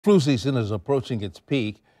Flu season is approaching its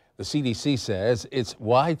peak. The CDC says it's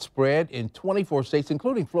widespread in 24 states,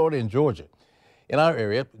 including Florida and Georgia. In our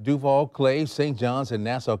area, Duval, Clay, St. Johns, and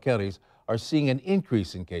Nassau counties are seeing an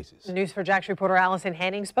increase in cases. News4JAX reporter Allison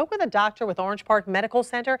Henning spoke with a doctor with Orange Park Medical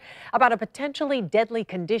Center about a potentially deadly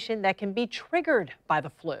condition that can be triggered by the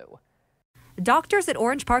flu. Doctors at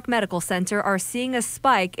Orange Park Medical Center are seeing a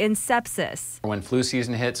spike in sepsis. When flu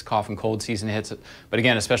season hits, cough and cold season hits, but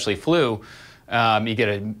again, especially flu, you get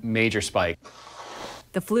a major spike.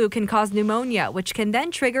 The flu can cause pneumonia, which can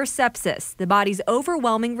then trigger sepsis, the body's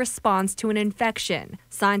overwhelming response to an infection.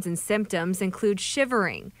 Signs and symptoms include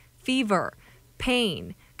shivering, fever,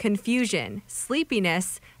 pain, confusion,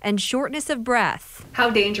 sleepiness, and shortness of breath. How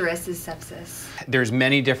dangerous is sepsis? There's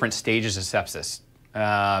many different stages of sepsis.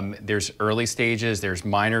 There's early stages, there's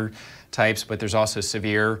minor types, but there's also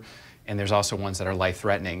severe, and there's also ones that are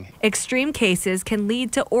life-threatening. Extreme cases can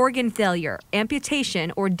lead to organ failure,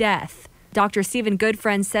 amputation, or death. Dr. Stephen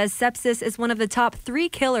Goodfriend says sepsis is one of the top 3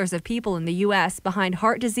 killers of people in the U.S. behind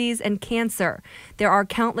heart disease and cancer. There are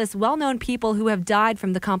countless well-known people who have died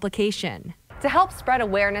from the complication. To help spread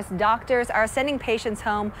awareness, doctors are sending patients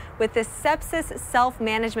home with this sepsis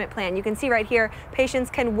self-management plan. You can see right here, patients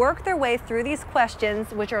can work their way through these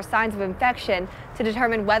questions, which are signs of infection, to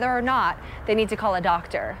determine whether or not they need to call a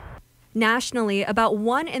doctor. Nationally, about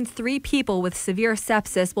 1 in 3 people with severe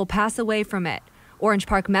sepsis will pass away from it. Orange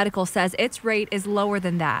Park Medical says its rate is lower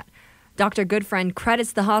than that. Dr. Goodfriend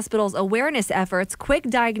credits the hospital's awareness efforts, quick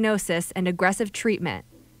diagnosis, and aggressive treatment.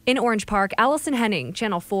 In Orange Park, Allison Henning,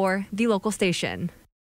 Channel 4, the local station.